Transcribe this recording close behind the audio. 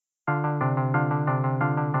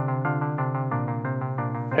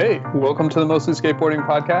Hey, welcome to the Mostly Skateboarding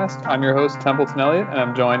Podcast. I'm your host, Templeton Elliott, and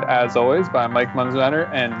I'm joined, as always, by Mike Munzenner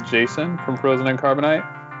and Jason from Frozen and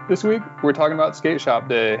Carbonite. This week, we're talking about Skate Shop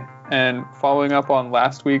Day, and following up on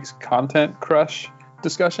last week's content crush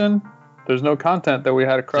discussion, there's no content that we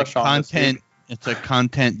had a crush on this week. It's a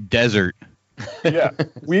content desert. Yeah,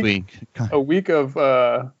 a week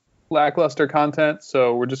of lackluster content,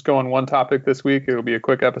 so we're just going one topic this week. It'll be a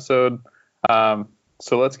quick episode, so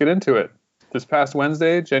let's get into it. This past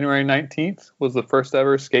Wednesday, January 19th, was the first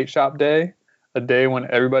ever Skate Shop Day, a day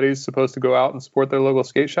when everybody's supposed to go out and support their local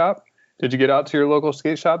skate shop. Did you get out to your local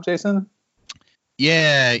skate shop, Jason?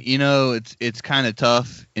 Yeah, it's kind of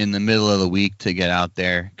tough in the middle of the week to get out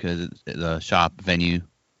there because the shop venue,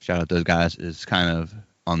 shout out those guys, is kind of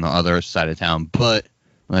on the other side of town. But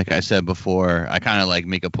like I said before, I kind of like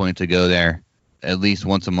make a point to go there at least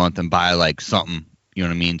once a month and buy like something, you know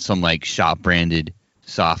what I mean? Some like shop branded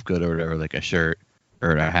soft good or whatever, like a shirt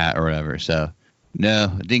or a hat or whatever. So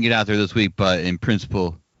no, I didn't get out there this week, but in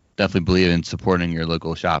principle, definitely believe in supporting your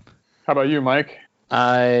local shop. How about you, Mike?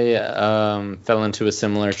 I fell into a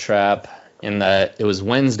similar trap in that it was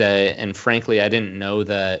Wednesday, and frankly, I didn't know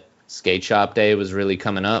that Skate Shop Day was really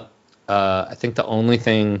coming up. I think the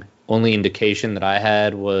only indication that I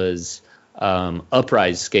had was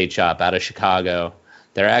Uprise Skate Shop out of Chicago.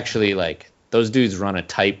 They're actually like, those dudes run a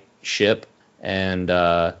type ship, and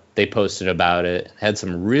they posted about it. Had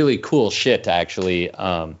some really cool shit to actually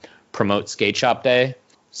promote Skate Shop Day.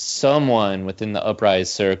 Someone within the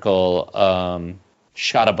Uprise circle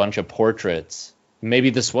shot a bunch of portraits.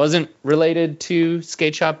 Maybe this wasn't related to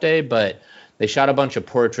Skate Shop Day, but they shot a bunch of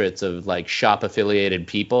portraits of like shop affiliated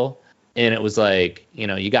people. And it was like,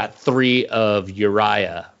 you got 3 of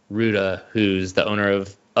Uriah Ruda, who's the owner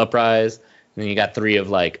of Uprise. And then you got 3 of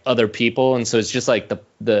like other people. And so it's just like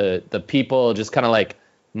the people just kind of like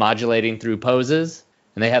modulating through poses.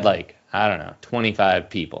 And they had like, I don't know, 25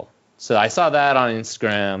 people. So I saw that on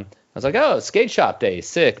Instagram. I was like, oh, Skate Shop Day,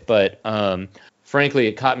 sick. But frankly,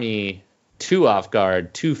 it caught me too off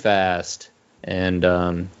guard, too fast. And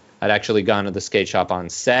I'd actually gone to the skate shop on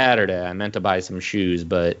Saturday. I meant to buy some shoes,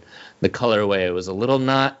 but the colorway was a little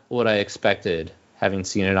not what I expected, having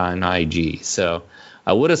seen it on IG. So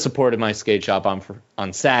I would have supported my skate shop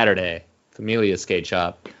on Saturday, Familia Skate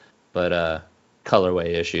Shop, but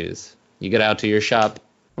colorway issues. You get out to your shop.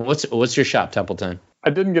 What's your shop, Templeton?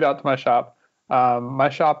 I didn't get out to my shop. My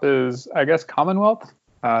shop is, I guess, Commonwealth.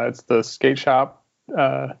 It's the skate shop,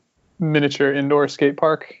 miniature indoor skate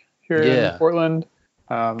park here in Portland.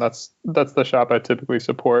 That's the shop I typically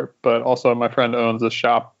support, but also my friend owns a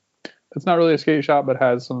shop. It's not really a skate shop, but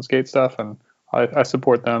has some skate stuff, and I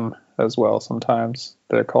support them as well sometimes.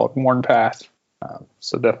 They're called Worn Path.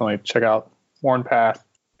 So definitely check out Worn Path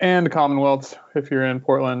and Commonwealth if you're in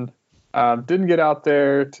Portland. Didn't get out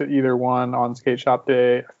there to either one on Skate Shop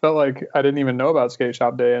Day. I felt like I didn't even know about Skate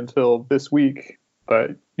Shop Day until this week.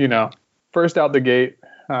 But, first out the gate,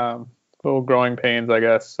 little growing pains, I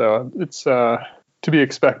guess. So it's to be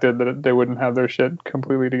expected that they wouldn't have their shit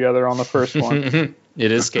completely together on the first one.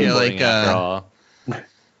 It is skateboarding after all.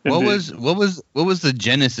 What was the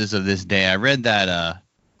genesis of this day? I read that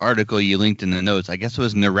article you linked in the notes. I guess it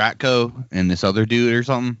was Naratko and this other dude or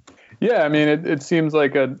something. Yeah, I mean, it seems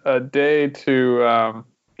like a day to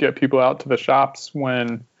get people out to the shops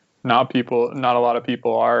when not a lot of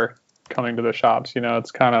people are coming to the shops.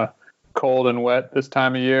 It's kind of cold and wet this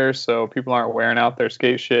time of year, so people aren't wearing out their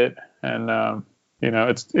skate shit, and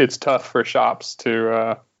it's tough for shops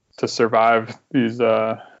to survive these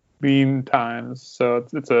lean times. So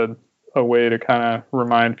it's a way to kind of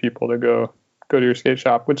remind people to go to your skate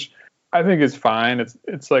shop, which I think is fine.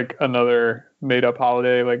 It's like another made up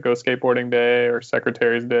holiday, like Go Skateboarding Day or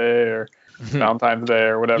Secretary's Day or Valentine's Day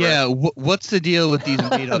or whatever. Yeah, what's the deal with these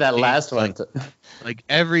made up that days? last one? Like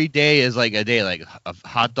every day is like a day, like a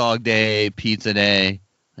hot dog day, pizza day.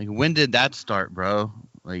 Like when did that start, bro?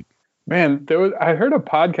 Like, man, I heard a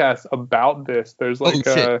podcast about this. There's like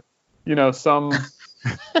some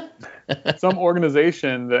some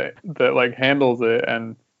organization that like handles it,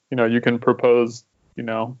 and you can propose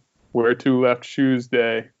wear 2 left shoes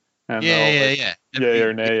day, and yeah. Yay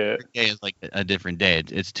or nay it. Every day is like a different day.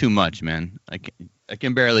 It's too much, man. I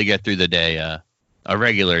can barely get through the day, a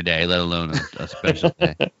regular day, let alone a special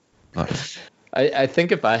day. But I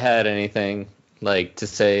think if I had anything like to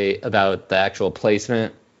say about the actual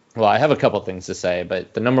placement, well, I have a couple things to say,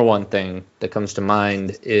 but the number one thing that comes to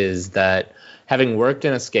mind is that having worked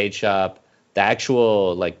in a skate shop, the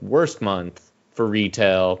actual like worst month for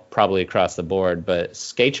retail, probably across the board, but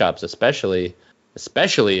skate shops especially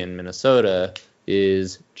in Minnesota,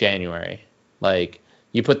 is January. Like,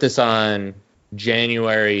 you put this on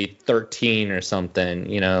January 13 or something,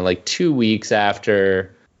 you know, like 2 weeks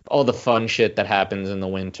after all the fun shit that happens in the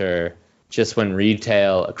winter, just when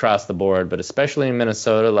retail across the board, but especially in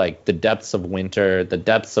Minnesota, like the depths of winter, the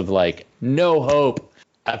depths of like no hope,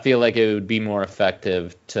 I feel like it would be more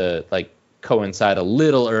effective to like coincide a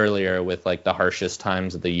little earlier with like the harshest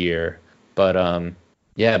times of the year. But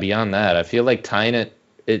yeah, beyond that, I feel like tying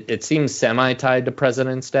it seems semi-tied to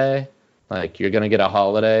President's Day. Like, you're going to get a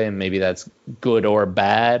holiday, and maybe that's good or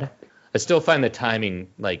bad. I still find the timing,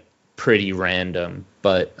 like, pretty random.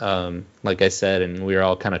 But like I said, and we were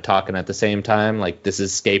all kind of talking at the same time, like, this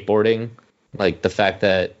is skateboarding. Like, the fact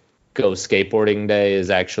that Go Skateboarding Day is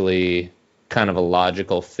actually kind of a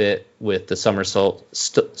logical fit with the summer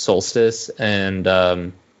solstice and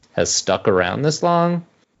has stuck around this long.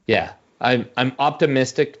 Yeah, I'm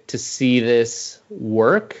optimistic to see this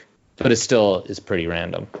work, but it still is pretty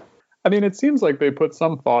random. I mean, it seems like they put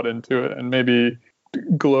some thought into it, and maybe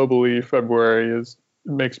globally February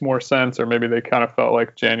makes more sense, or maybe they kind of felt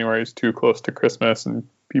like January is too close to Christmas and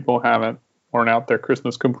people haven't worn out their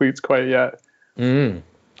Christmas completes quite yet. I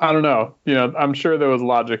don't know. You know, I'm sure there was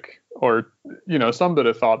logic or, you know, some bit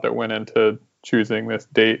of thought that went into choosing this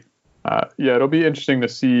date. Yeah, it'll be interesting to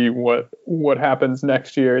see what happens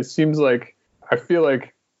next year. It seems like, I feel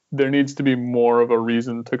like there needs to be more of a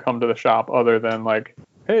reason to come to the shop other than like,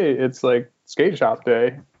 hey, it's like skate shop day.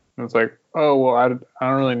 And it's like, oh, well, I don't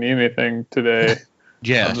really need anything today.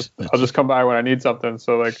 Yeah. I'll just come by when I need something.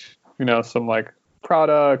 So like, you know, some like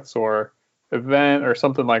products or event or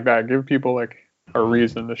something like that. Give people like a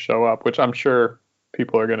reason to show up, which I'm sure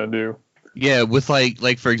people are going to do. Yeah. With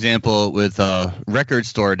like, for example, with Record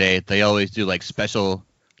Store Day, they always do like special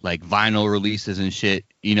like vinyl releases and shit.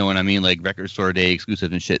 You know what I mean? Like Record Store Day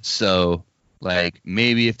exclusive and shit. So like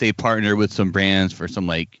maybe if they partner with some brands for some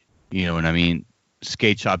like, you know what I mean,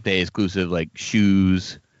 skate shop day exclusive like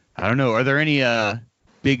shoes. I don't know. Are there any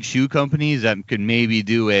big shoe companies that could maybe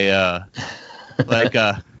do a like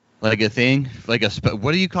a thing like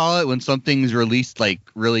what do you call it when something's released like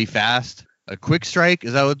really fast? A quick strike?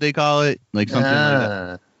 Is that what they call it? Like something like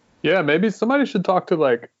that. Yeah, maybe somebody should talk to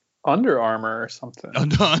like Under Armour or something.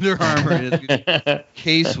 Under Armour,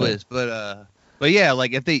 K-Swiss, but yeah,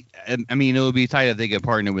 like if they, I mean, it would be tight if they could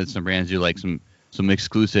partner with some brands, do like some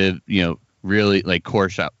exclusive, you know, really like core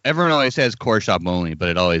shop. Everyone always says core shop only, but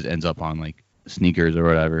it always ends up on like sneakers or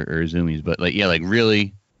whatever or Zoomies. But like, yeah, like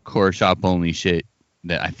really core shop only shit.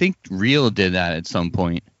 That I think Real did that at some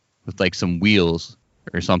point with like some wheels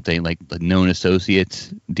or something, like the Known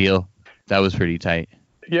Associates deal. That was pretty tight.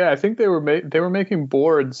 Yeah, I think they were making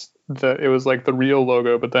boards that it was like the Real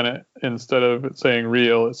logo, but then it, instead of it saying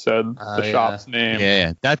Real, it said the shop's name.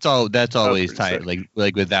 Yeah, that's always tight. Sick.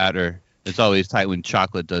 Like with that, or it's always tight when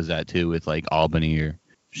Chocolate does that too, with like Albany or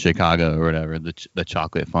Chicago or whatever. The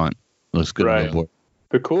chocolate font looks good on the board.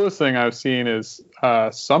 The coolest thing I've seen is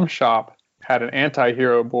some shop had an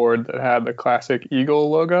anti-hero board that had the classic eagle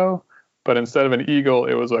logo, but instead of an eagle,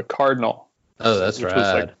 it was a cardinal. Oh, that's rad.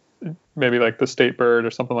 Was like, maybe like the state bird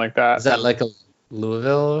or something like that. Is that like a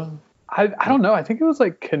Louisville? I don't know. I think it was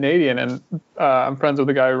like Canadian, and I'm friends with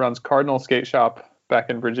the guy who runs Cardinal Skate Shop back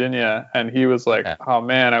in Virginia, and he was like, "Oh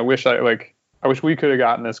man, I wish we could have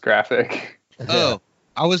gotten this graphic." Oh,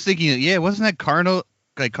 I was thinking, yeah, wasn't that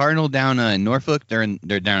Cardinal down in Norfolk? They're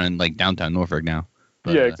down in like downtown Norfolk now.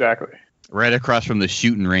 But, yeah, exactly. Right across from the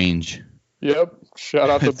shooting range. Yep. Shout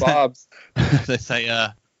out to Bob's. It's like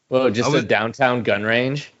a downtown gun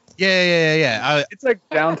range. Yeah. It's like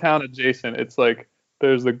downtown adjacent. It's like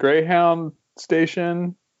there's the Greyhound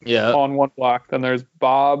station on one block, then there's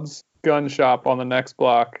Bob's gun shop on the next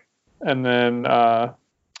block, and then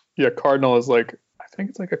Cardinal is like, I think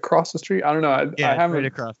it's like across the street. I don't know. I haven't right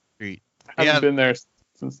across the street. I haven't been there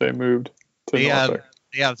since they moved to Norfolk.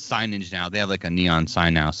 They have signage now. They have like a neon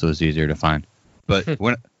sign now, so it's easier to find. But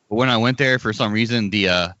when I went there, for some reason,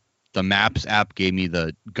 the Maps app gave me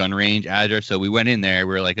the gun range address. So we went in there.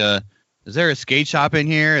 We were like, is there a skate shop in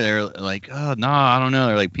here? They're like, oh, no, I don't know.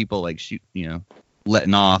 They're like people like shoot,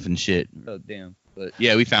 letting off and shit. Oh, damn. But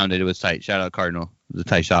yeah, we found it. It was tight. Shout out Cardinal. It was a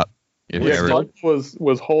tight shop.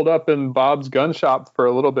 Was holed up in Bob's gun shop for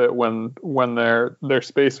a little bit when their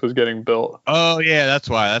space was getting built. Oh, yeah, that's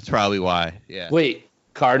why. That's probably why. Yeah. Wait,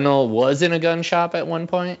 Cardinal was in a gun shop at one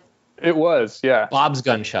point? It was, yeah. Bob's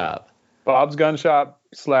gun shop. Bob's gun shop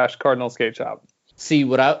 / Cardinal skate shop. See,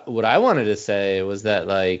 what I wanted to say was that,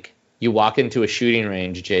 like, you walk into a shooting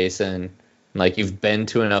range, Jason, like, you've been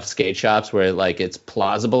to enough skate shops where, like, it's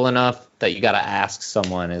plausible enough that you got to ask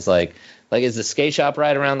someone, is like, is the skate shop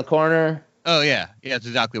right around the corner? Oh, yeah. Yeah, that's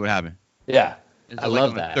exactly what happened. Yeah. I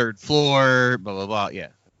love that. 3rd floor, blah, blah, blah. Yeah.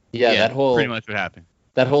 Yeah, that whole pretty much what happened.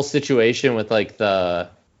 That whole situation with like the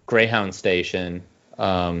Greyhound station,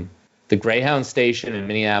 the Greyhound station in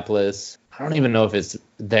Minneapolis. I don't even know if it's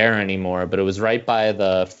there anymore, but it was right by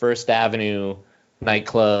the First Avenue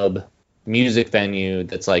nightclub music venue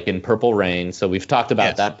that's like in Purple Rain. So we've talked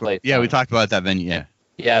about that place. Yeah, we talked about that venue. Yeah.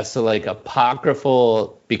 Yeah, so like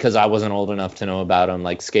apocryphal, because I wasn't old enough to know about them,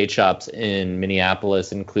 like skate shops in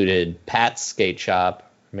Minneapolis included Pat's Skate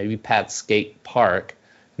Shop, maybe Pat's Skate Park.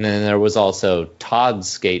 And then there was also Todd's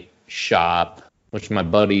Skate Shop, which my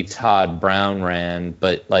buddy Todd Brown ran.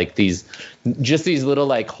 But like these little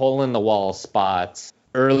like hole in the wall spots,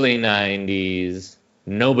 early 90s,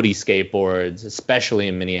 nobody skateboards, especially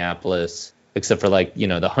in Minneapolis, except for like, the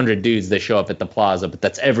 100 dudes that show up at the plaza. But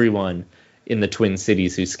that's everyone in the Twin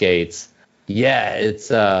Cities who skates. Yeah, it's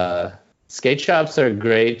skate shops are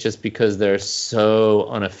great just because they're so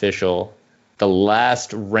unofficial. The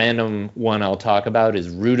last random one I'll talk about is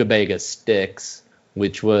Rutabaga Sticks,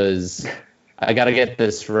 which was, I gotta get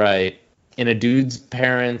this right, in a dude's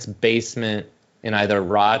parents' basement in either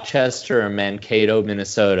Rochester or Mankato,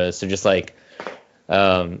 Minnesota. So just like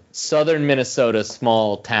southern Minnesota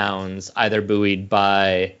small towns, either buoyed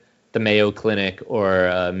by the Mayo Clinic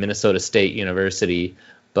or Minnesota State University.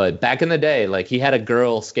 But back in the day, like he had a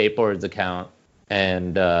girl skateboards account,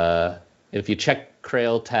 and if you check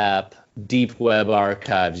Crailtap deep web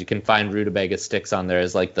archives, you can find Rutabaga Sticks on there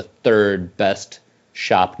as like the third best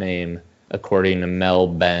shop name according to Mel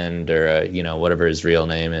Bend or whatever his real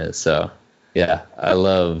name is. So yeah, I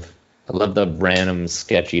love the random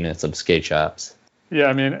sketchiness of skate shops. Yeah,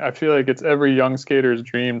 I mean, I feel like it's every young skater's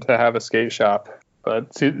dream to have a skate shop,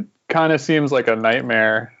 but it kind of seems like a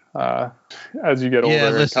nightmare as you get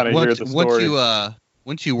older and kind of hear the story.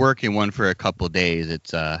 Once you work in one for a couple of days,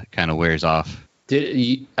 it's kind of wears off.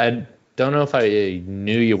 I don't know if I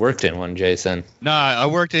knew you worked in one, Jason. No, I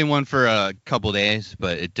worked in one for a couple of days,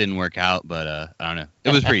 but it didn't work out. But I don't know.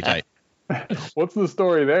 It was pretty tight. What's the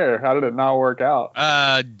story there? How did it not work out?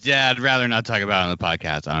 Yeah, I'd rather not talk about it on the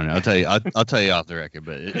podcast. I don't know. I'll tell you off the record,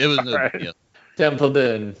 but it was no big deal.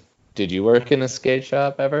 Templeton, did you work in a skate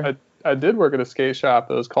shop ever? I did work at a skate shop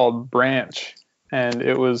that was called Branch, and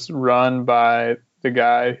it was run by the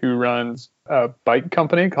guy who runs a bike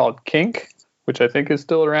company called Kink, which I think is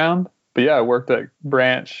still around. But yeah, I worked at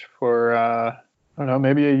Branch for, I don't know,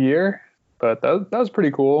 maybe a year, but that was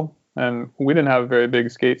pretty cool. And we didn't have a very big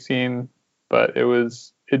skate scene, but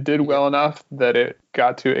it did well enough that it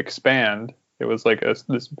got to expand. It was like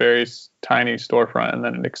this very tiny storefront, and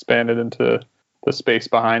then it expanded into the space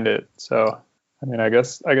behind it. So, I mean, I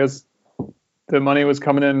guess the money was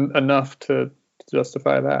coming in enough to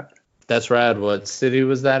justify that. That's rad. What city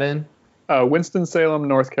was that in? Winston-Salem,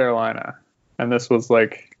 North Carolina. And this was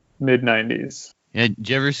like mid-90s. Yeah, did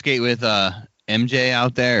you ever skate with MJ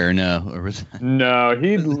out there or no? Or was no,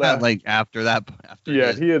 he left like after that.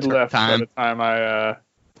 Yeah, he had left by the time I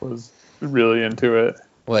was really into it.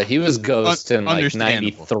 Well, he was Ghost in like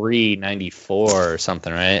 93, 94 or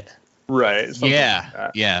something, right? Right.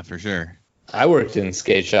 Yeah, for sure. I worked in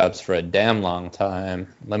skate shops for a damn long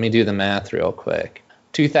time. Let me do the math real quick.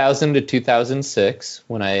 2000 to 2006,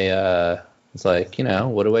 when I was like,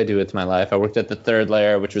 what do I do with my life? I worked at the Third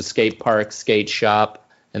Layer, which was skate park, skate shop.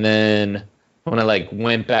 And then when I like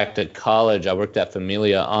went back to college, I worked at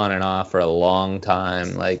Familia on and off for a long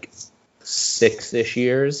time, like 6-ish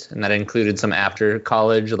years. And that included some after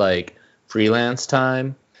college, like freelance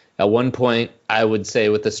time. At one point, I would say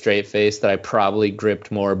with a straight face that I probably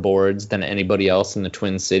gripped more boards than anybody else in the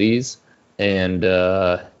Twin Cities. And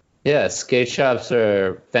yeah, skate shops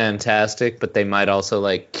are fantastic, but they might also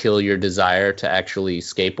like kill your desire to actually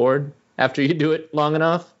skateboard after you do it long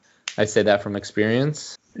enough. I say that from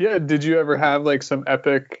experience. Yeah, did you ever have like some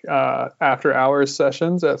epic after hours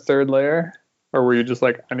sessions at Third Layer? Or were you just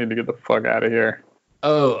like, I need to get the fuck out of here?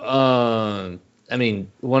 I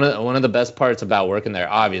mean, one of the best parts about working there,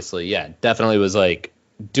 obviously, yeah, definitely was like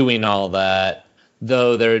doing all that.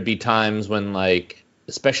 Though there would be times when like,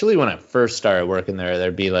 especially when I first started working there,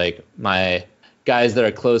 there'd be like my guys that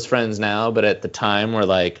are close friends now, but at the time were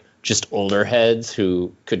like just older heads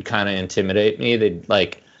who could kind of intimidate me. They'd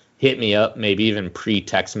like hit me up, maybe even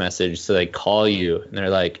pre-text message. So they call you and they're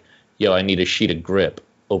like, yo, I need a sheet of grip.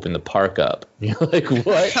 Open the park up. You're like,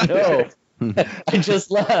 what? No, I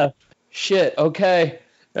just left. Shit. Okay.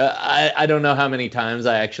 I don't know how many times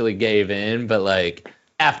I actually gave in, but like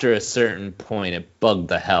after a certain point, it bugged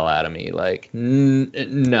the hell out of me. Like,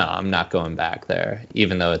 no, I'm not going back there,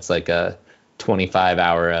 even though it's like a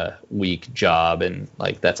 25-hour-a-week job, and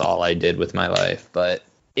like that's all I did with my life. But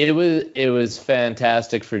it was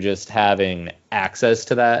fantastic for just having access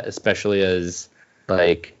to that, especially as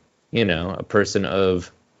like a person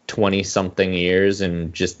of 20 something years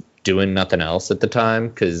and just doing nothing else at the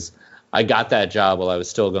time. Cause I got that job while I was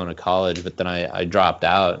still going to college, but then I dropped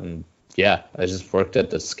out and I just worked at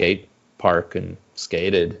the skate park and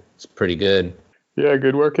skated. It's pretty good. Yeah.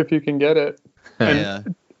 Good work if you can get it. Yeah.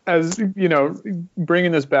 As you know,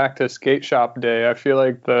 bringing this back to skate shop day, I feel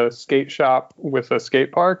like the skate shop with a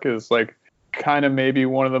skate park is like kind of maybe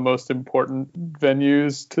one of the most important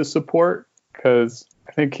venues to support, because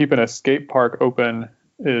I think keeping a skate park open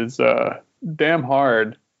is damn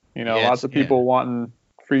hard. Lots of people wanting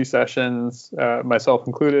free sessions, myself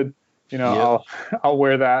included. I'll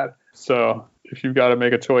wear that. So if you've got to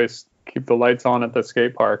make a choice, keep the lights on at the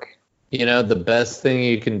skate park. The best thing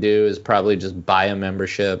you can do is probably just buy a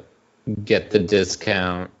membership, get the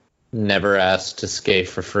discount, never ask to skate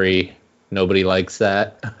for free. Nobody likes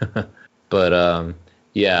that. But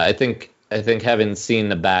I think having seen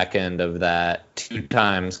the back end of that 2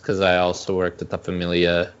 times, because I also worked at the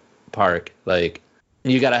Familia Park, like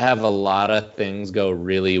you got to have a lot of things go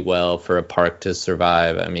really well for a park to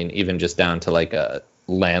survive. I mean, even just down to like a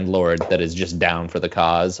landlord that is just down for the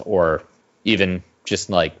cause, or even just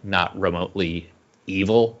like not remotely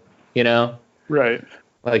evil, Right.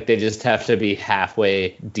 Like they just have to be halfway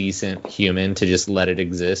decent human to just let it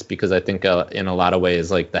exist, because I think in a lot of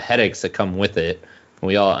ways, like the headaches that come with it,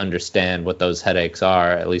 we all understand what those headaches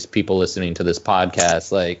are, at least people listening to this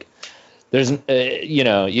podcast. Like there's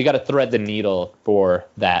you got to thread the needle for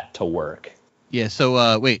that to work. Yeah.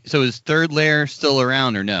 So wait, so is Third Lair still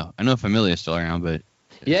around or no? I know Familia is still around, but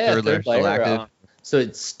Third Lair still active? So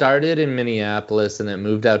it started in Minneapolis and then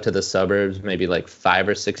moved out to the suburbs maybe like 5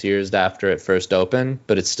 or 6 years after it first opened,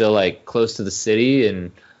 but it's still like close to the city.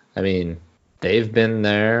 And I mean, they've been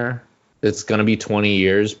there. It's going to be 20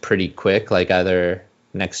 years pretty quick, like either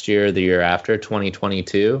next year or the year after,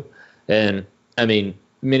 2022. And I mean,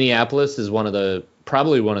 Minneapolis is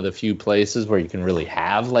probably one of the few places where you can really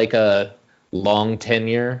have like a long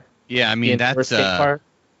tenure. Yeah, I mean,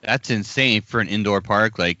 that's insane for an indoor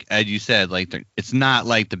park. Like, as you said, like it's not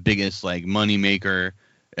like the biggest like money maker.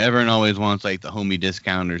 Everyone always wants like the homie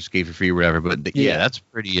discount or skate for free or whatever. But that's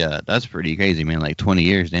pretty crazy, man. Like 20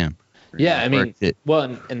 years, damn. Yeah, I mean,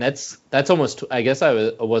 well, and that's almost. I guess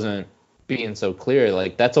I wasn't being so clear.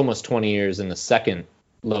 Like that's almost 20 years in the second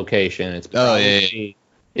location. It's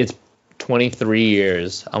it's 23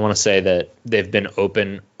 years. I want to say that they've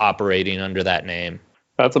been operating under that name.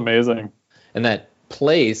 That's amazing. And that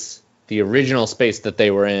place, the original space that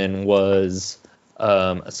they were in was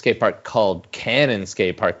a skate park called Cannon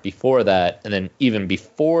Skate Park before that, and then even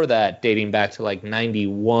before that, dating back to like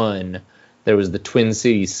 91, there was the Twin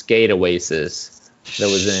Cities Skate Oasis that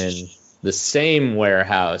was in the same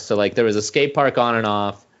warehouse. So like there was a skate park on and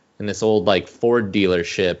off in this old like Ford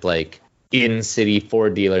dealership, like in-city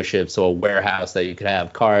Ford dealership, so a warehouse that you could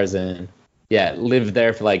have cars in. Yeah, lived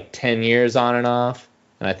there for like 10 years on and off.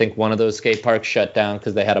 And I think one of those skate parks shut down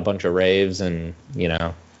because they had a bunch of raves and,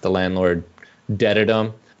 the landlord deaded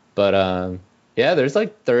them. But, there's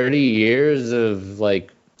like 30 years of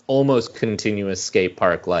like almost continuous skate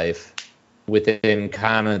park life within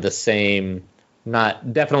kind of the same,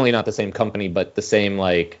 definitely not the same company, but the same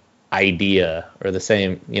like idea or the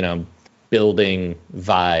same, building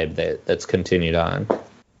vibe that's continued on.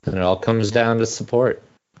 And it all comes down to support.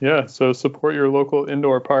 Yeah, so support your local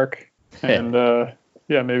indoor park and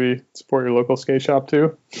maybe support your local skate shop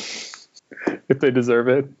too, if they deserve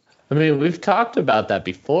it. I mean, we've talked about that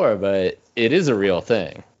before, but it is a real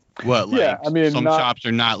thing. What? Like, yeah, I mean, some shops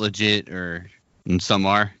are not legit, and some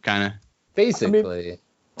are kind of. Basically, I mean,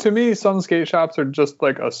 to me, some skate shops are just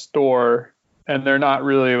like a store, and they're not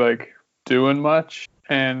really like doing much.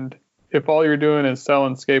 And if all you're doing is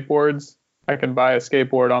selling skateboards, I can buy a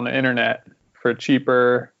skateboard on the internet for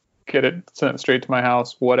cheaper, get it sent straight to my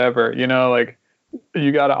house, whatever. Like.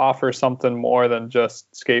 You got to offer something more than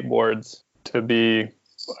just skateboards to be,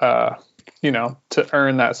 to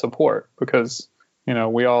earn that support, because,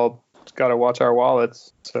 we all got to watch our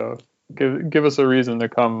wallets. So give us a reason to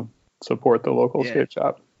come support the local skate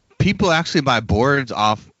shop. People actually buy boards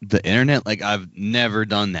off the internet. Like I've never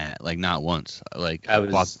done that. Like not once. Like I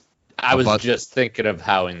was just thinking of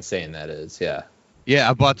how insane that is. Yeah. Yeah.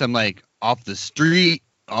 I bought them like off the street,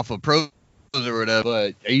 off of Pro or whatever,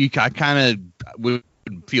 but I kind of would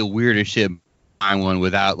feel weird as shit buying one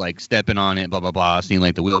without like stepping on it, blah blah blah, seeing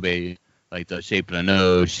like the wheelbase, like the shape of the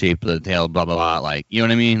nose, shape of the tail, blah blah blah, like you know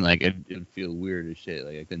what I mean? Like it'd feel weird as shit.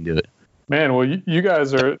 Like I couldn't do it. Man, well you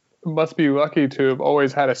guys must be lucky to have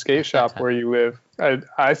always had a skate shop where you live.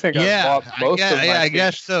 I think I've bought most of my I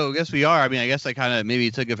guess so. I guess we are. I mean, I guess I kind of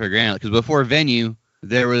maybe took it for granted because before Venue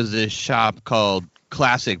there was this shop called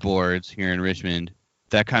Classic boards here in Richmond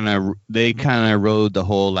that kind of rode the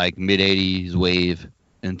whole like mid 80s wave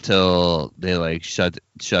until they like shut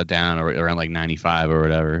down or around like 95 or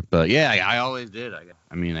whatever. But yeah, I always did. I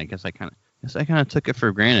guess I kind of took it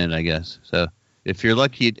for granted, I guess. So if you're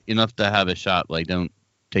lucky enough to have a shop, like, don't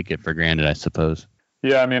take it for granted, I suppose.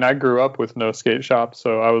 Yeah, I mean, I grew up with no skate shop,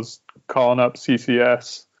 so I was calling up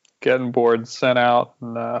CCS, getting boards sent out,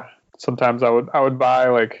 and sometimes I would buy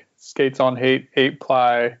like Skates on Hate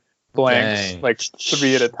 8-ply blanks, like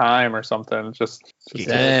 3 at a time or something. Just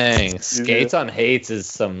dang, Skates on Hates is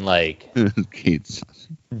some like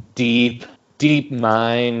deep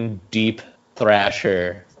mine, deep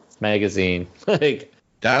thrasher magazine. Like,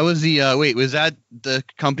 that was the was that the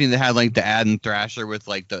company that had like the Adam Thrasher with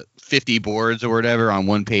like the 50 boards or whatever on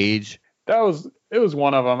one page? It was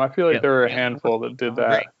one of them. I feel like there were a handful that did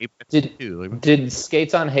that. Did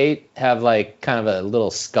Skates on Hate have like kind of a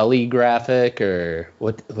little Scully graphic, or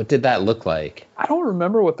what did that look like? I don't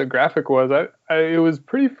remember what the graphic was. It was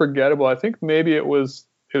pretty forgettable. I think maybe it was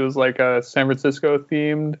like a San Francisco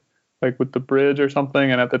themed, like with the bridge or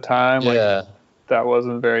something. And at the time, like, that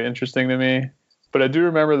wasn't very interesting to me. But I do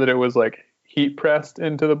remember that it was like heat pressed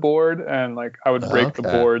into the board, and like I would break the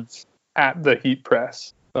boards at the heat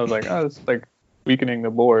press. So I was like, oh, it's like weakening the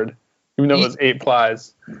board, even though it was 8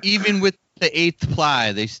 plies. Even with the 8th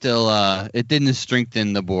ply, they still it didn't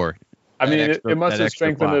strengthen the board. I mean, it must have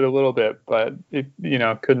strengthened it a little bit, but it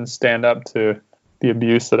couldn't stand up to the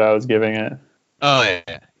abuse that I was giving it. Oh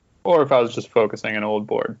yeah. Or if I was just focusing an old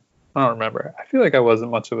board. I don't remember. I feel like I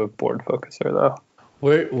wasn't much of a board focuser though.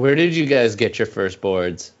 Where did you guys get your first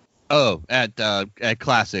boards? Oh, at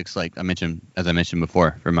Classics, like as I mentioned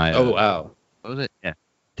before, for my oh wow, what was it? Yeah,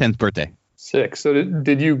 10th birthday. Sick. So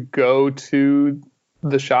did you go to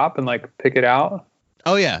the shop and like pick it out?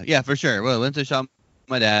 Oh yeah, for sure. Well, I went to the shop.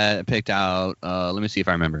 My dad picked out. Let me see if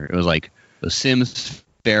I remember. It was like a Sims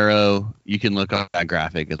Pharaoh. You can look up that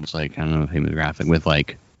graphic. It's like, I don't know, famous graphic with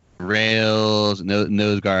like rails,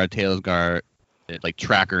 nose guard, tails guard, like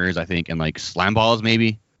trackers, I think, and like slime balls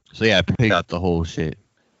maybe. So yeah, I picked out the whole shit.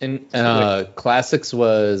 And Classics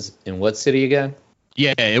was in what city again?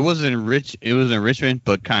 Yeah, it was in Richmond,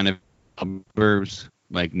 but kind of suburbs,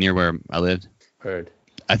 like near where I lived. Heard.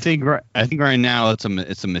 I think right now it's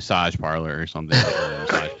a massage parlor or something. Like a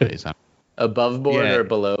massage place. Above board or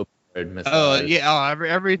below board massage? Oh yeah,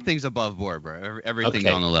 everything's above board, bro. Everything's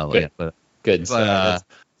on the level. Good. Yeah, but good stuff.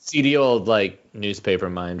 CD old like newspaper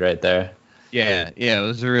mind right there. Yeah, it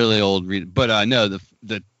was a really old read. But no,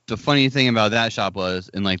 the funny thing about that shop was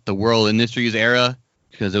in like the World Industries era,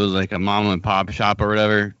 because it was like a mom and pop shop or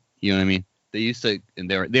whatever. You know what I mean? They used to, and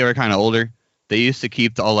they were kind of older. They used to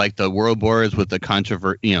keep all like the world boards with the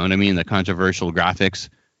the controversial graphics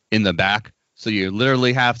in the back. So you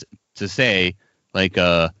literally have to say like,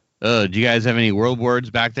 oh, do you guys have any world boards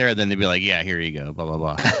back there? And then they'd be like, yeah, here you go, blah blah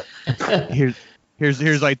blah.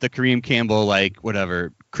 here's like the Kareem Campbell like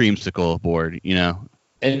whatever creamsicle board, you know.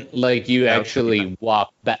 And like you actually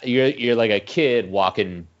walk back. You're like a kid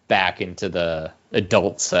walking back into the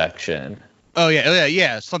adult section. Oh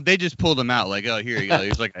yeah. So they just pulled them out like, oh, here you go.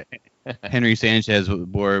 There's like a Henry Sanchez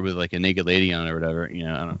board with like a naked lady on it or whatever. You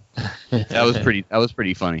know, I don't know. That was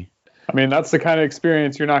pretty funny. I mean, that's the kind of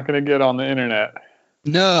experience you're not going to get on the internet.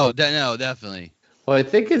 No, definitely. Well, I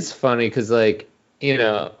think it's funny because, like, you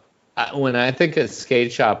know, when I think of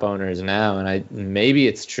skate shop owners now, and maybe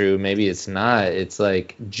it's true, maybe it's not. It's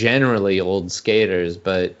like generally old skaters,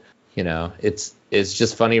 but you know, it's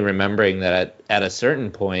just funny remembering that at a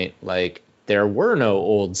certain point, like, there were no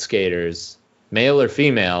old skaters, male or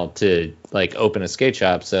female, to like open a skate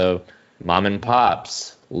shop. So mom and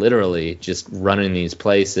pops literally just running these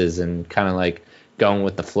places and kind of like going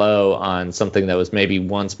with the flow on something that was maybe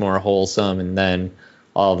once more wholesome, and then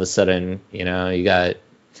all of a sudden, you know, you got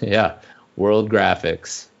world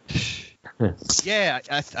graphics. Yeah,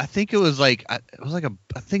 I think it was like I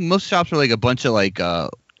think most shops were like a bunch of like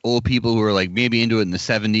old people who were like maybe into it in the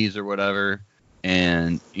 70s or whatever,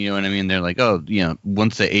 and you know what I mean. They're like, oh, you know,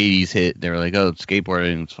 once the 80s hit, they were like, oh,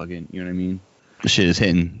 skateboarding is fucking, you know what I mean. The shit is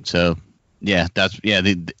hitting. So yeah,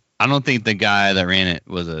 I don't think the guy that ran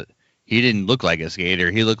it he didn't look like a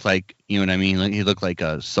skater. He looked like, you know what I mean? Like, he looked like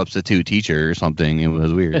a substitute teacher or something. It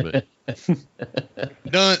was weird. But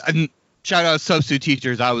no, shout out substitute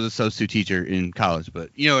teachers. I was a substitute teacher in college, but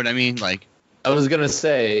you know what I mean? Like, I was going to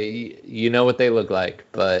say, you know what they look like,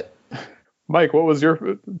 but Mike, what was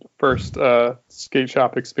your first skate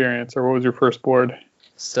shop experience, or what was your first board?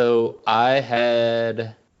 So I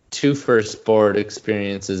had two first board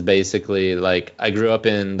experiences, basically. Like, I grew up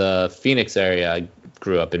in the Phoenix area. I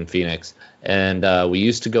grew up in Phoenix, And we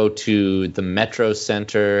used to go to the Metro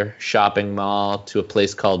Center shopping mall to a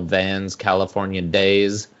place called Vans California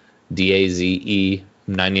Daze, DAZE,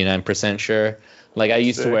 99% sure. Like I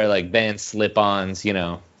used to wear like Vans slip-ons,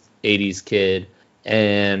 80s kid.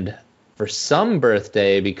 And for some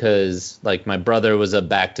birthday, because like my brother was a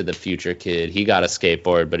Back to the Future kid, he got a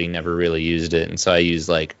skateboard, but he never really used it. And so I used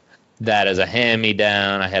like that as a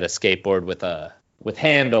hand-me-down. I had a skateboard with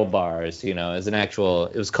handlebars, as an actual,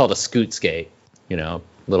 it was called a scoot skate,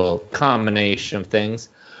 little combination of things.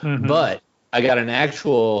 Mm-hmm. But I got an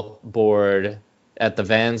actual board at the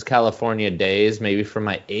Vans California Days, maybe for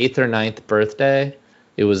my 8th or 9th birthday.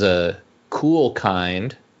 It was a cool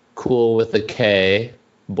with a K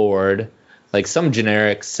board, like some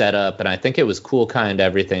generic setup. And I think it was cool kind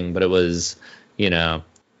everything, but it was, no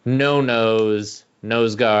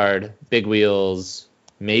nose guard, big wheels,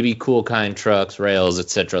 maybe cool kind trucks, rails,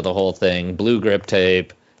 etc. The whole thing, blue grip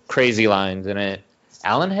tape, crazy lines in it.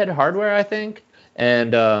 Allen Head Hardware, I think.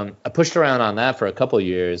 And I pushed around on that for a couple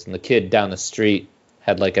years, and the kid down the street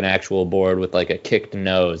had like an actual board with like a kicked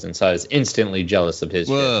nose, and so I was instantly jealous of his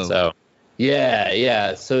shit. So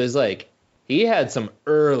yeah. So it was like he had some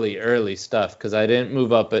early stuff, because I didn't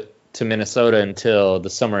move up to Minnesota until the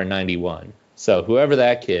summer of '91. So whoever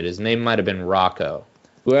that kid, his name might have been Rocco.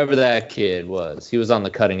 Whoever that kid was, he was on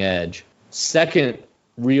the cutting edge. Second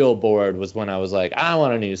real board was when I was like, I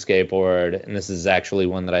want a new skateboard. And this is actually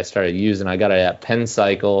one that I started using. I got it at Penn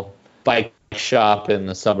Cycle bike shop in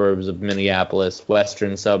the suburbs of Minneapolis,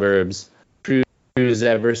 western suburbs. Cruise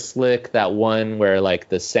Everslick, that one where like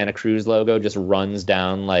the Santa Cruz logo just runs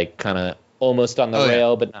down like kind of almost on the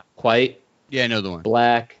rail, but not quite. Yeah, I know the one.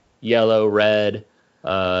 Black, yellow, red,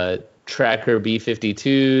 Tracker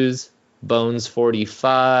B52s. Bones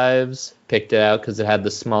 45s, picked it out because it had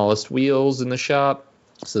the smallest wheels in the shop.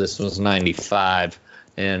 So this was 95.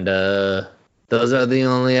 And those are the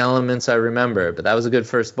only elements I remember. But that was a good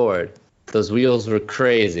first board. Those wheels were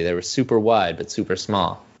crazy. They were super wide, but super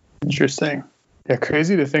small. Interesting. Yeah,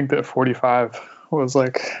 crazy to think that 45 was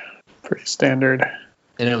like pretty standard.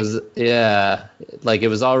 And it was, like it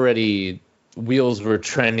was already, wheels were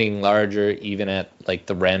trending larger even at like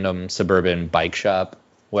the random suburban bike shop,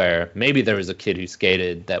 where maybe there was a kid who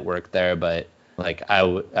skated that worked there, but like I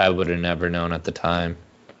would have never known at the time.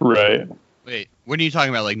 Right. Wait, what are you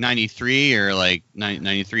talking about? Like 93 or like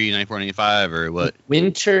 93, 94, 95 or what?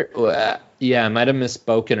 Winter. I might have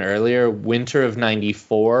misspoken earlier. Winter of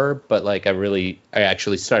 94, but like I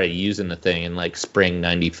actually started using the thing in like spring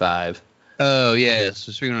 95. Oh yeah,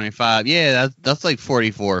 so spring 95. Yeah, that's like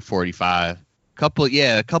 44, 45.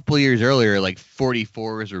 A couple years earlier, like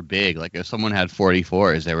 44s were big. Like if someone had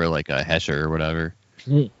 44s, they were like a Hesher or whatever.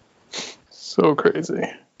 So crazy.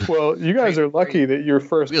 Well, you guys are lucky that your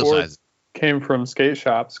first board came from skate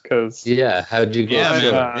shops, because how'd you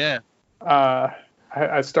get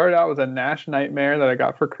I started out with a Nash Nightmare that I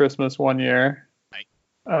got for Christmas one year.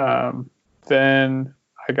 Then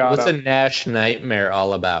I got what's a Nash Nightmare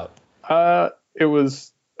all about? It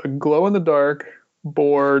was a glow in the dark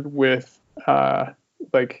board with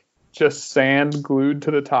like just sand glued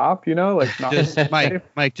to the top, like not just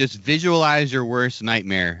Mike, just visualize your worst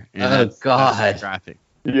nightmare. Oh God, that's graphic.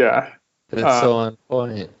 Yeah, that's so on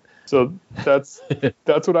point. So that's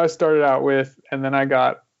what I started out with, and then I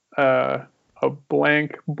got a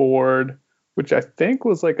blank board, which I think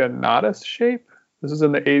was like a Nodus shape. This is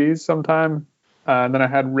in the 80s sometime. And then I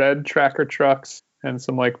had red Tracker trucks and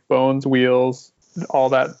some like Bones wheels. All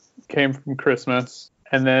that came from Christmas.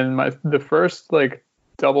 And then the first like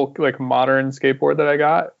double like modern skateboard that I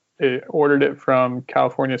got, I ordered it from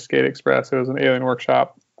California Skate Express. It was an Alien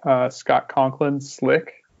Workshop Scott Conklin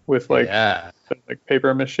Slick with like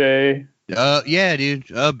paper mache. Yeah, dude.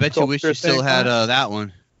 Bet you wish you still had that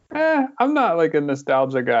one. I'm not like a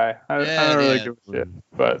nostalgia guy. I don't really give a shit.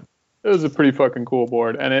 But it was a pretty fucking cool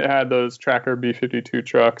board, and it had those Tracker B52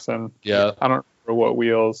 trucks, and I don't remember what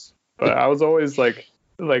wheels, but I was always like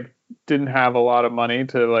didn't have a lot of money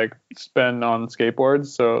to like spend on skateboards,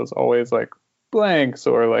 so it was always like blanks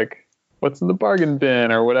or like what's in the bargain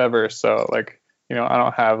bin or whatever. So like, I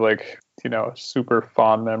don't have like, super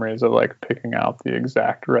fond memories of like picking out the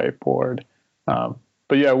exact right board.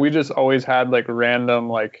 But yeah, we just always had like random,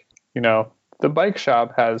 like, the bike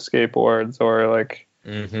shop has skateboards, or like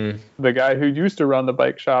the guy who used to run the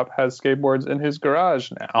bike shop has skateboards in his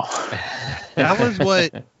garage now.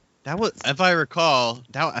 That was, if I recall,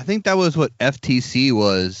 I think that was what FTC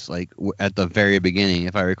was like at the very beginning,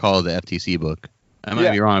 if I recall the FTC book. I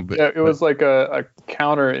might be wrong, but it was like a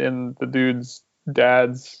counter in the dude's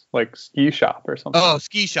dad's like ski shop or something. Oh,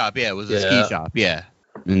 ski shop, yeah, it was a ski shop, yeah.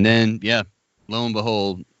 And then lo and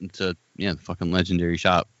behold, it's a the fucking legendary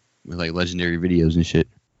shop with like legendary videos and shit.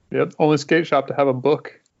 Yep, only skate shop to have a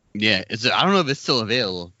book. Yeah, I don't know if it's still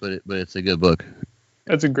available, but it's a good book.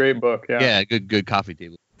 It's a great book. Yeah. Yeah, good coffee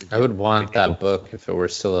table. I would want that book if it were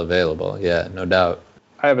still available. Yeah, no doubt.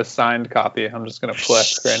 I have a signed copy. I'm just gonna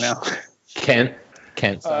flex right now. Kent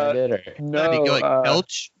signed it, or no?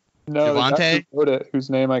 Kelch? No, the guy who wrote it, whose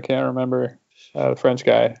name I can't remember. The French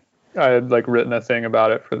guy. I had like written a thing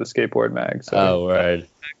about it for the skateboard mag. So. Oh, right.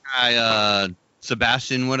 That guy,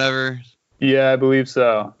 Sebastian, whatever. Yeah, I believe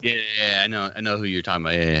so. Yeah, I know who you're talking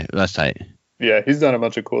about. Yeah, that's tight. Yeah, he's done a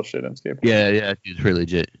bunch of cool shit in skateboard. Yeah, he's pretty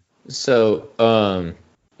legit. So,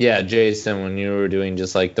 yeah, Jason, when you were doing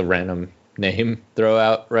just like the random name throw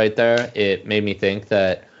out right there, it made me think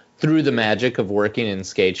that through the magic of working in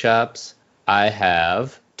skate shops, I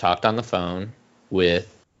have talked on the phone with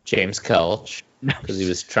James Kelch because he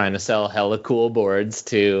was trying to sell hella cool boards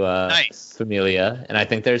to Familia, and I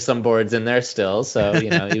think there's some boards in there still, so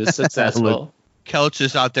he was successful. Kelch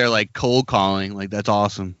is out there like cold calling, like that's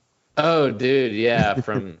awesome. Oh, dude, yeah.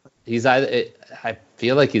 I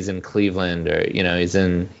feel like he's in Cleveland, or he's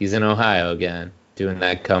in Ohio again, doing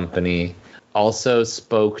that company. Also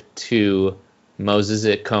spoke to Moses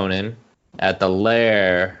at Conan at the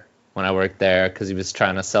Lair when I worked there because he was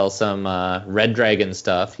trying to sell some Red Dragon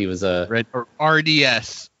stuff. He was a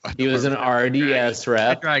RDS. He was an RDS rep.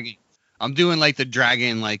 Red Dragon. I'm doing like the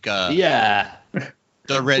dragon, like yeah,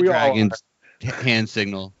 the Red Dragon's hand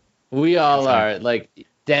signal. We all are like.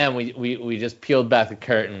 Damn, we just peeled back the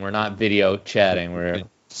curtain. We're not video chatting. We're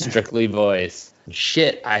strictly voice.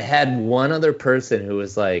 Shit, I had one other person who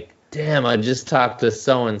was like, damn, I just talked to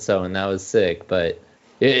so-and-so, and that was sick. But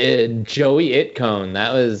Joey Itcone,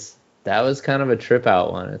 that was kind of a trip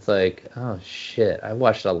out one. It's like, oh, shit. I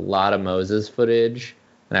watched a lot of Moses footage,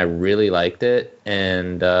 and I really liked it.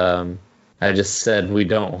 And I just said we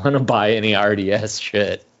don't want to buy any RDS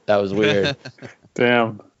shit. That was weird.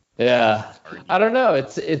 Damn. Yeah, I don't know.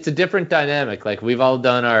 It's a different dynamic. Like we've all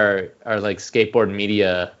done our like skateboard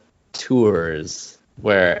media tours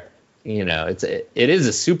where it is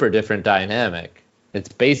a super different dynamic. It's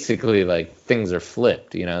basically like things are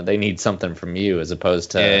flipped. They need something from you as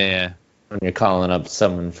opposed to when you're calling up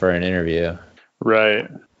someone for an interview.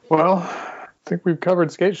 Right. Well, I think we've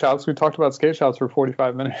covered skate shops. We talked about skate shops for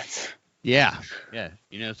 45 minutes. Yeah.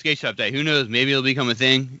 Skate shop day. Who knows? Maybe it'll become a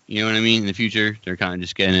thing. You know what I mean? In the future, they're kind of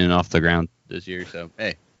just getting it off the ground this year. So,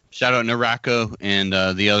 hey, shout out Narako and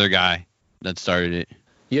the other guy that started it.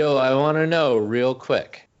 Yo, I want to know real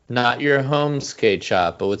quick. Not your home skate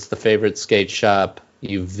shop, but what's the favorite skate shop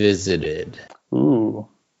you visited? Ooh.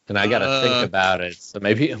 And I got to think about it. So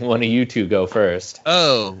maybe one of you two go first.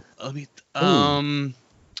 Oh, let me.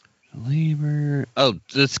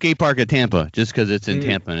 The skate park at Tampa, just because it's in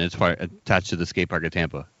Tampa and it's attached to the skate park at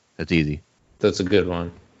Tampa. That's easy. That's a good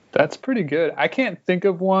one. That's pretty good. I can't think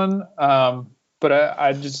of one, but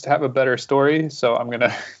I just have a better story, so I'm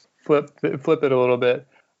gonna flip it a little bit.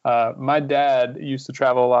 My dad used to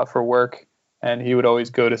travel a lot for work, and he would always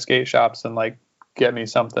go to skate shops and like get me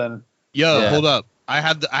something. Hold up. I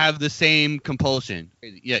have the same compulsion.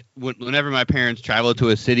 Yeah, whenever my parents travel to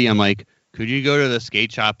a city, I'm like, could you go to the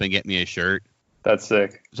skate shop and get me a shirt? That's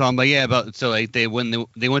sick. So I'm like, yeah, when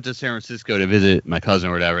they went to San Francisco to visit my cousin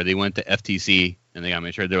or whatever, they went to FTC and they got me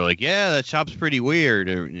a shirt. They were like, yeah, that shop's pretty weird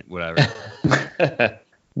or whatever.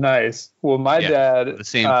 Nice. Well, my dad, the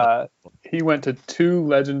same. He went to 2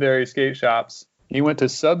 legendary skate shops. He went to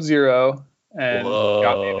Sub-Zero and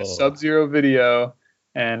got me a Sub-Zero video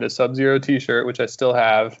and a Sub-Zero t-shirt, which I still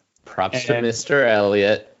have. Props to Mr.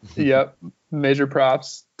 Elliott. Yep. Major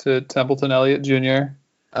props to Templeton Elliott Jr.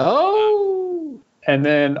 Oh. And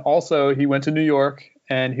then also he went to New York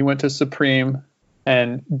and he went to Supreme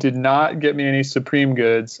and did not get me any Supreme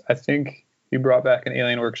goods. I think he brought back an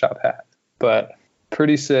Alien Workshop hat, but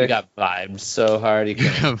pretty sick. He got vibed so hard. He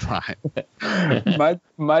couldn't vibe.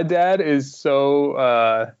 my dad is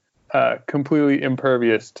so completely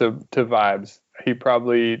impervious to vibes. He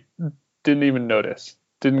probably didn't even notice.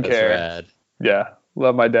 Didn't care. Rad. Yeah.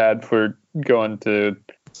 Love my dad for going to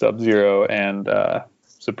Sub-Zero and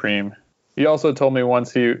Supreme. He also told me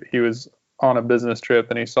once he was on a business trip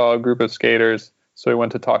and he saw a group of skaters. So he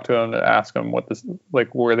went to talk to them to ask them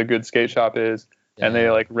where the good skate shop is. Yeah. And they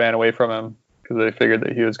ran away from him because they figured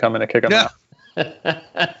that he was coming to kick them out.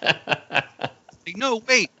 No,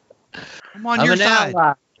 wait. I'm on your side.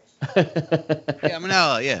 Yeah, I'm an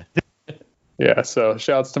ally, yeah. Yeah, so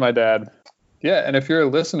shouts to my dad. Yeah, and if you're a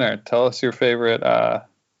listener, tell us your favorite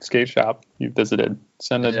skate shop you visited.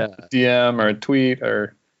 Send a DM or a tweet,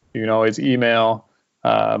 or you can always email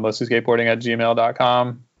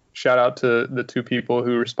mostlyskateboarding@gmail.com. shout out to the 2 people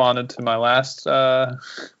who responded to my last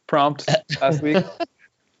prompt last week.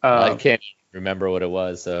 I can't remember what it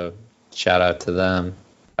was, so shout out to them.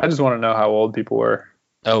 I just want to know how old people were.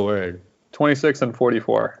 Oh, word. 26 and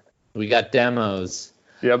 44. We got demos.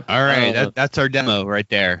 Yep. All right, that's our demo right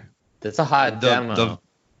there. That's a hot demo.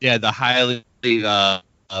 The highly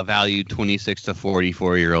valued 26 to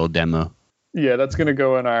 44-year-old demo. Yeah, that's going to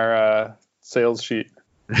go in our sales sheet.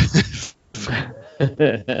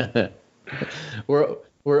 We're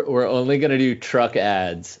only going to do truck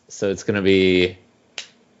ads, so it's going to be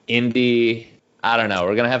indie. I don't know.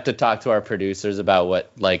 We're going to have to talk to our producers about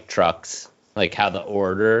what, like, trucks, like how the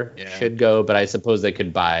order should go, but I suppose they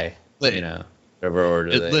could buy, whatever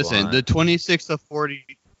order they want. The 26 to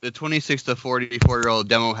 44-year-old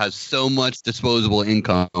demo has so much disposable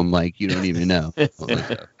income, like, you don't even know.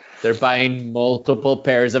 They're buying multiple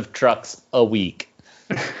pairs of trucks a week.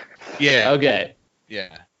 Yeah. Okay.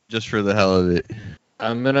 Yeah. Just for the hell of it.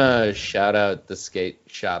 I'm going to shout out the skate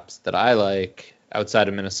shops that I like outside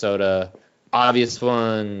of Minnesota. Obvious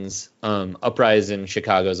ones. Uprise in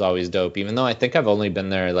Chicago is always dope, even though I think I've only been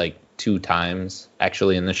there like 2 times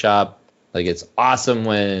actually in the shop. Like, it's awesome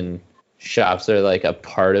when shops are like a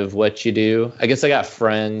part of what you do. I guess I got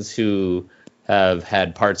friends who have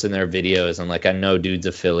had parts in their videos, and like I know dudes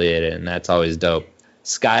affiliated, and that's always dope.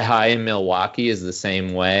 Sky High in Milwaukee is the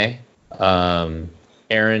same way.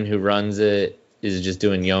 Aaron, who runs it, is just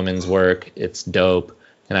doing yeoman's work. It's dope.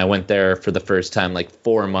 And I went there for the first time like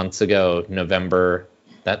 4 months ago, November.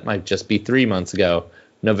 That might just be 3 months ago,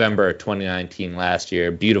 November 2019 last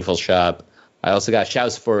year. Beautiful shop. I also got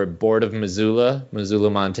shouts for Board of Missoula,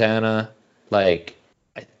 Montana. Like,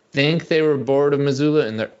 I think they were Board of Missoula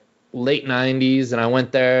in the late 90s, and I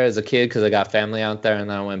went there as a kid because I got family out there, and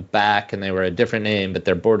then I went back, and they were a different name, but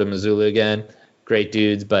they're Board of Missoula again. Great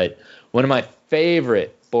dudes. But one of my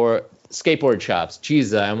favorite skateboard shops,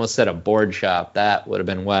 Jesus, I almost said a board shop. That would have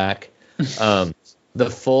been whack. The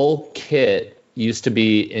Full Kit used to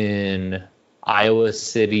be in Iowa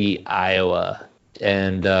City, Iowa,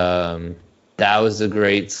 and that was a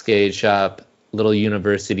great skate shop. Little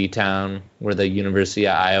university town where the University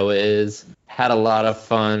of Iowa is. Had a lot of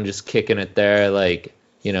fun just kicking it there, like,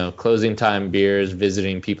 closing time beers,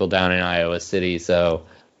 visiting people down in Iowa City. So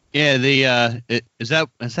yeah, is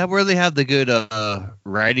that where they have the good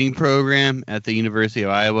writing program at the University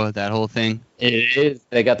of Iowa, that whole thing? It is.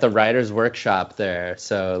 They got the writers workshop there.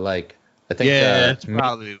 So like, I think it's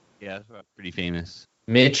probably pretty famous.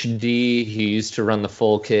 Mitch D, he used to run the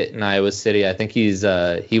Full Kit in Iowa City. I think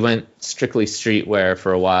he went strictly streetwear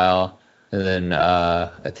for a while, and then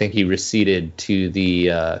I think he receded to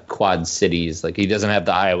the Quad Cities. Like, he doesn't have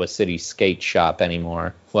the Iowa City skate shop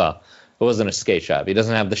anymore. Well, it wasn't a skate shop. He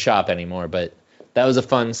doesn't have the shop anymore, but that was a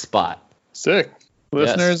fun spot. Sick.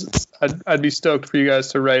 Listeners, yes. I'd be stoked for you guys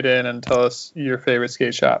to write in and tell us your favorite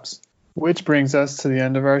skate shops. Which brings us to the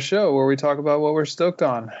end of our show, where we talk about what we're stoked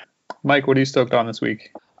on. Mike, what are you stoked on this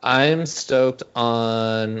week? I'm stoked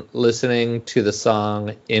on listening to the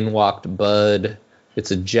song In Walked Bud. It's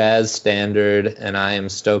a jazz standard, and I am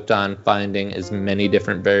stoked on finding as many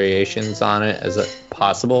different variations on it as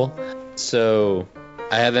possible. So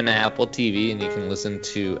I have an Apple TV, and you can listen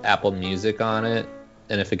to Apple Music on it.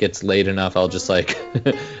 And if it gets late enough, I'll just like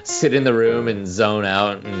sit in the room and zone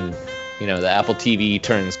out, and the Apple TV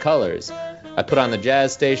turns colors. I put on the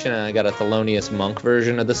jazz station, and I got a Thelonious Monk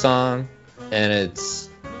version of the song, and it's,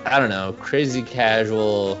 I don't know, crazy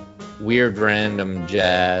casual, weird random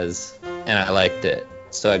jazz, and I liked it.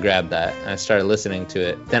 So I grabbed that, and I started listening to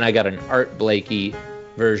it. Then I got an Art Blakey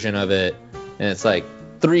version of it, and it's like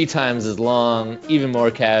 3 times as long, even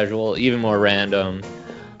more casual, even more random.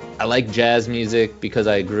 I like jazz music because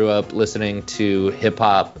I grew up listening to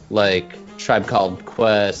hip-hop like Tribe Called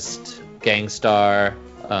Quest, Gang Starr,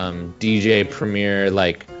 DJ Premier,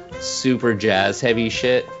 like super jazz heavy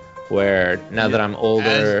shit, where now that I'm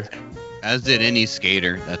older, as did any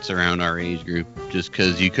skater that's around our age group, just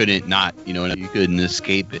because you couldn't you couldn't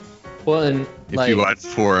escape it. Well, and if you watched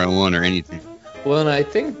 411 or anything. Well, and I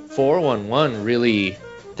think 411 really,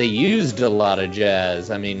 they used a lot of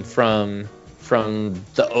jazz. I mean, from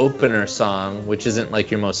the opener song, which isn't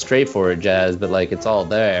like your most straightforward jazz, but like it's all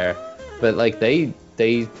there. But like they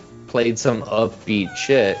played some upbeat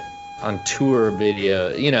shit on tour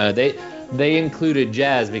video. They included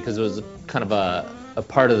jazz because it was kind of a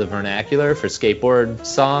part of the vernacular for skateboard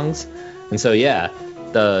songs. And so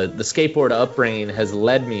the skateboard upbringing has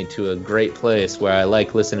led me to a great place where I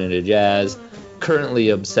like listening to jazz.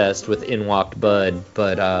 Currently obsessed with In Walked Bud,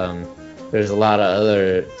 but there's a lot of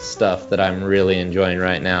other stuff that I'm really enjoying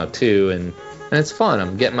right now too, and and it's fun.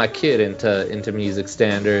 I'm getting my kid into music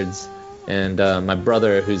standards, and my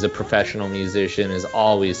brother, who's a professional musician, is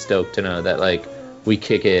always stoked to know that like we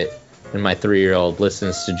kick it, and my 3-year-old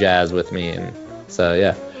listens to jazz with me, and so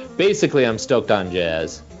yeah. Basically, I'm stoked on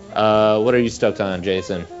jazz. What are you stoked on,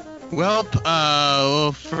 Jason? Well,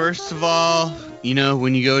 first of all, you know,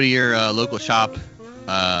 when you go to your local shop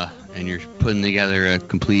and you're putting together a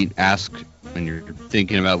complete ask, and you're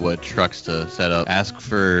thinking about what trucks to set up, ask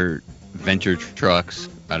for Venture Trucks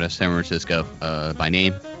out of San Francisco by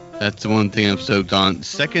name. That's the one thing I'm stoked on.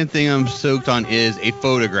 Second thing I'm stoked on is a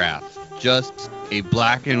photograph. Just a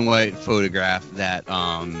black and white photograph that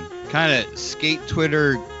kind of skate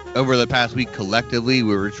Twitter over the past week collectively.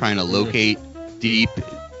 We were trying to locate deep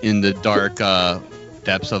in the dark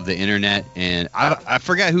depths of the internet, and I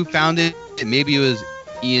forgot who found it. Maybe it was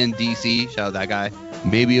Ian DC, shout out that guy.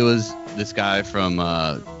 Maybe it was this guy from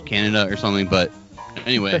Canada or something, but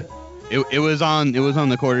anyway, it was on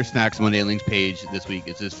the Quarter Snacks Monday Links page this week.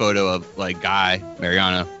 It's this photo of like Guy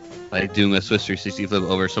Mariano like doing a Swiss 360 flip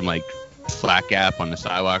over some like flat gap on the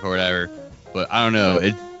sidewalk or whatever. But I don't know,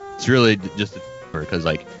 it's really just because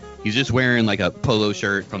like he's just wearing like a polo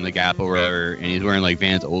shirt from the Gap or whatever, and he's wearing like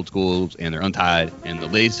Vans Old Schools, and they're untied, and the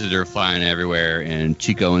laces are flying everywhere, and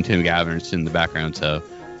Chico and Tim Gavin are sitting in the background. So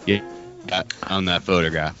yeah, on that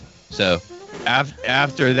photograph. So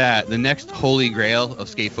after that, the next holy grail of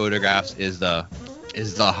skate photographs is the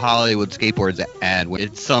Hollywood Skateboards ad.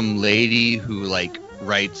 It's some lady who like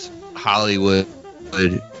writes Hollywood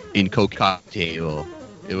in Coke cocktail.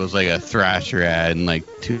 It was like a Thrasher ad in like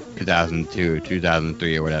 2002 or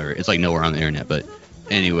 2003 or whatever. It's like nowhere on the internet, but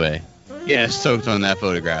anyway, yeah, stoked on that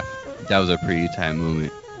photograph. That was a pretty tight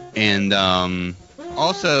moment. And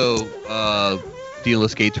also, deal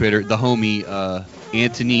with skate Twitter, the homie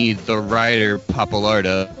Anthony the Writer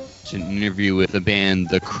Papalarda, an interview with the band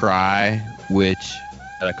The Cry, which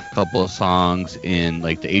had a couple of songs in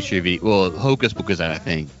like the H3 video. Well, Hocus Pocus, I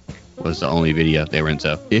think, was the only video they were in.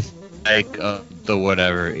 So if like the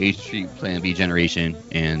whatever H Street Plan B generation,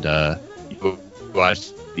 and you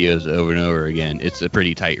watch videos over and over again, it's a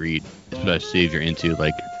pretty tight read, especially if you're into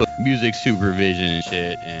like music supervision and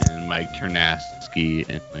shit, and Mike Ternasky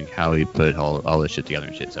and like how he put all this shit together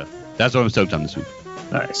and shit. So that's what I'm stoked on this week.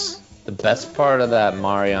 Nice. The best part of that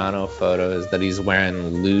Mariano photo is that he's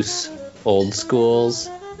wearing loose Old Schools,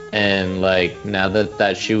 and like now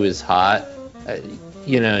that shoe is hot.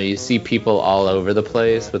 You know, you see people all over the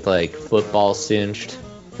place with like football cinched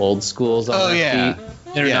Old Schools on their feet.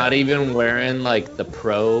 They're not even wearing like the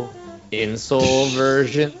pro insole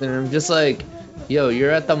version. And I'm just like, yo, you're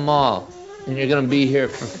at the mall and you're gonna be here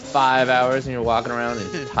for 5 hours and you're walking around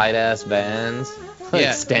in tight ass Vans,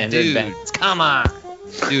 like standard Vans. Come on,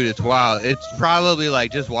 dude, it's wild. It's probably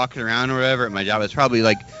like just walking around or whatever at my job. It's probably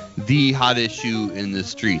like the hottest shoe in the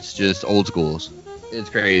streets, just Old Schools. It's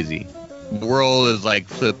crazy. The world is like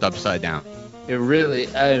flipped upside down. It really,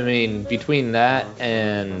 I mean, between that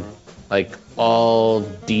and like all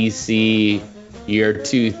DC year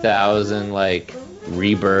 2000 like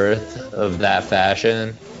rebirth of that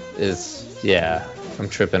fashion is, yeah, I'm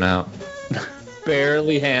tripping out.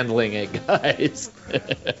 Barely handling it, guys.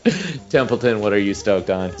 Templeton, what are you stoked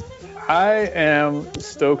on? I am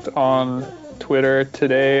stoked on Twitter.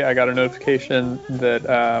 Today I got a notification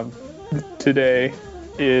that today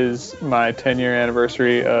is my 10-year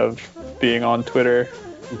anniversary of being on Twitter.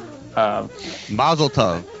 Mazel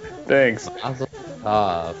tov. Thanks. Mazel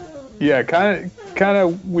tov. Yeah, kind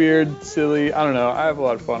of weird, silly. I don't know. I have a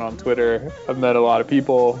lot of fun on Twitter. I've met a lot of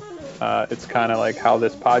people. It's kind of like how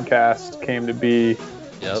this podcast came to be.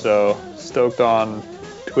 Yep. So stoked on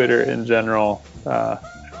Twitter in general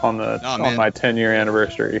on my 10-year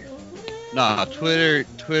anniversary. No, Twitter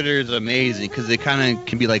is amazing because it kind of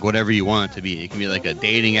can be like whatever you want it to be. It can be like a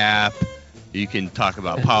dating app. You can talk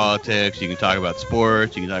about politics. You can talk about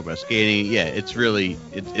sports. You can talk about skating. Yeah, it's really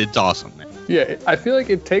it's awesome, man. Yeah, I feel like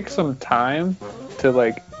it takes some time to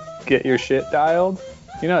like get your shit dialed.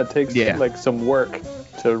 You know, it takes like some work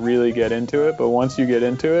to really get into it. But once you get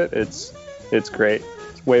into it, it's great.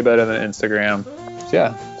 It's way better than Instagram. So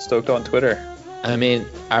yeah, stoked on Twitter. I mean,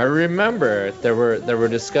 I remember there were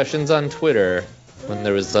discussions on Twitter when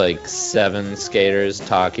there was like 7 skaters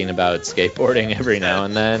talking about skateboarding every now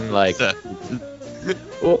and then. Like,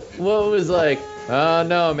 what was like, oh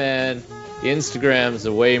no, man, Instagram's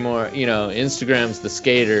a way more, Instagram's the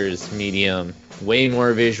skaters medium, way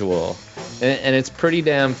more visual. And it's pretty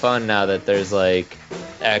damn fun now that there's like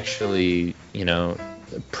actually, a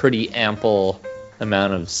pretty ample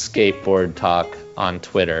amount of skateboard talk on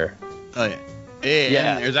Twitter. Oh yeah.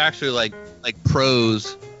 Yeah, and there's actually like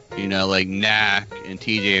pros you know, like Knack and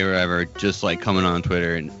TJ or whatever, just like coming on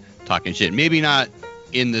Twitter and talking shit. Maybe not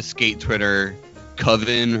in the skate Twitter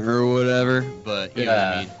coven or whatever, but you know what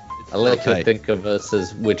I mean. I like to think of us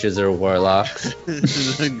as witches or warlocks.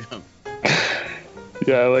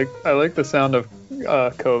 Yeah, I like the sound of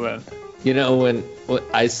coven. You know, when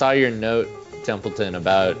I saw your note, Templeton,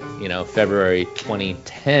 about, you know, February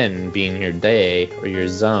 2010 being your day or your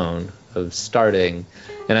zone of starting,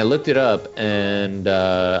 and I looked it up, and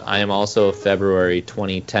I am also February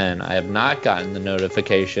 2010. I have not gotten the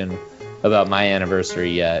notification about my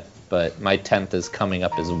anniversary yet, but my 10th is coming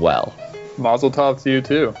up as well. Mazel tov to you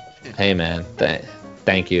too. Hey man,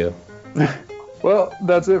 thank you. Well,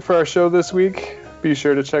 that's it for our show this week. Be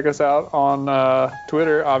sure to check us out on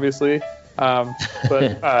Twitter, obviously, but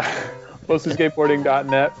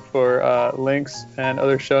mostlyskateboarding.net for links and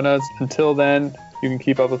other show notes. Until then, you can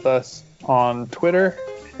keep up with us on Twitter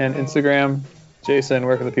and Instagram. Jason,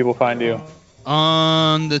 where can the people find you?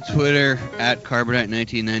 On the Twitter at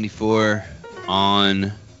Carbonite1994, on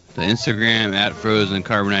the Instagram at Frozen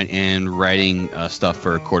Carbonite, and writing stuff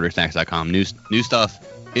for quartersnacks.com. New stuff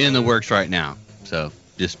in the works right now. So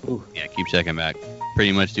just keep checking back.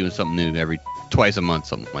 Pretty much doing something new twice a month,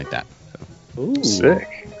 something like that. So. Ooh.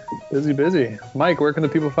 Sick. Busy. Mike, where can the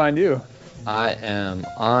people find you? I am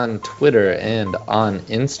on Twitter and on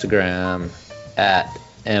Instagram at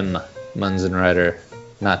mmunzenreiter.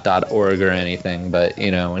 Not .org or anything, but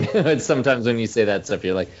you know, sometimes when you say that stuff,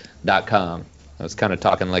 you're like .com. I was kind of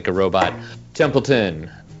talking like a robot.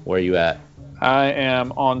 Templeton, where are you at? I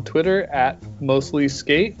am on Twitter at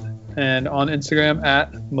mostlyskate and on Instagram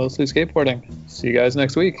at mostlyskateboarding. See you guys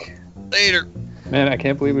next week. Later. Man, I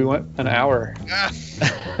can't believe we went an hour.